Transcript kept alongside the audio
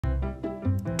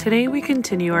Today we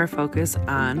continue our focus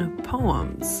on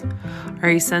poems. Our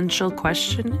essential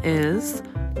question is,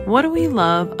 what do we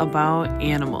love about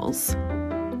animals?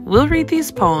 We'll read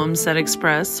these poems that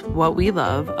express what we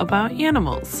love about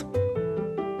animals.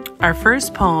 Our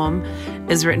first poem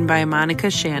is written by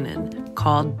Monica Shannon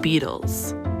called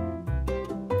Beetles.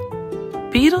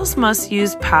 Beetles must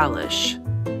use polish.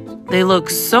 They look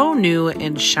so new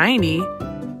and shiny,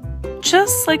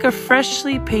 just like a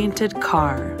freshly painted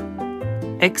car,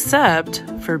 except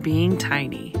for being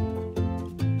tiny.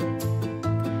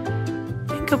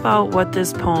 Think about what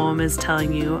this poem is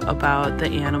telling you about the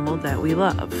animal that we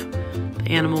love.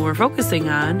 The animal we're focusing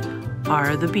on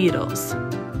are the beetles.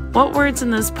 What words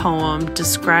in this poem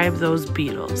describe those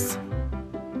beetles?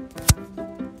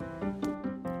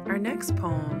 Our next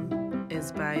poem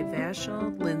is by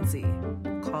Vachel Lindsay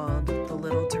called The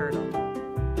Little Turtle.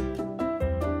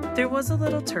 There was a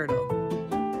little turtle.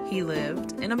 He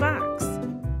lived in a box.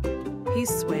 He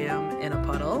swam in a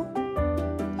puddle.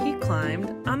 He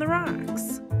climbed on the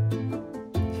rocks.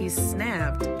 He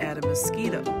snapped at a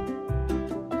mosquito.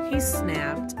 He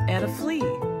snapped at a flea.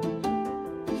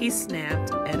 He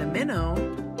snapped at a minnow,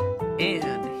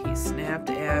 and he snapped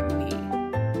at me.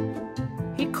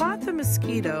 He caught the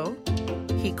mosquito.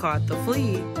 He caught the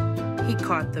flea. He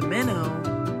caught the minnow,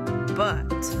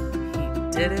 but he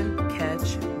didn't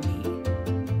catch me.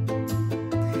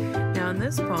 Now in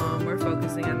this poem, we're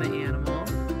focusing on the animal,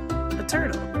 a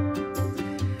turtle.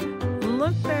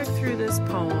 Look back through this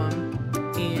poem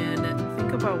and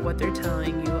think about what they're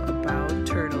telling you about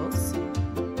turtles,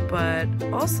 but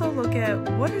also look at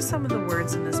what are some of the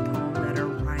words in this poem that are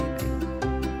rhyming.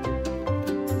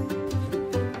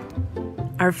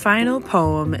 Our final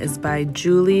poem is by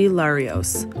Julie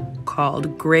Larios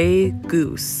called Gray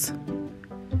Goose.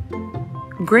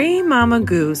 Gray Mama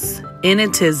Goose in a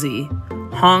tizzy,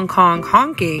 honk honk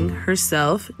honking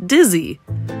herself dizzy.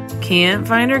 Can't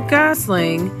find her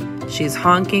gosling, she's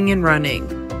honking and running,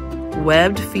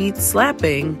 webbed feet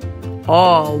slapping,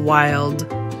 all wild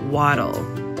waddle.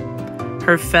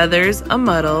 Her feathers a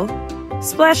muddle,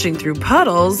 splashing through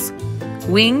puddles,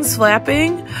 wings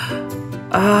flapping.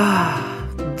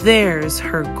 There's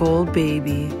her gold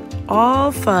baby,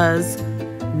 all fuzz,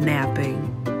 napping.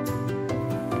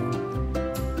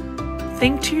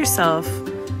 Think to yourself,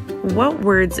 what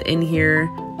words in here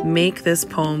make this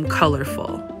poem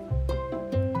colorful?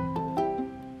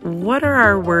 What are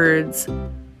our words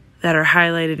that are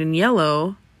highlighted in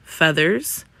yellow,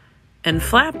 feathers, and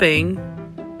flapping,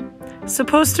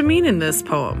 supposed to mean in this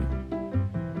poem?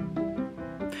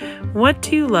 What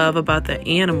do you love about the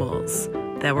animals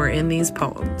that were in these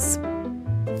poems?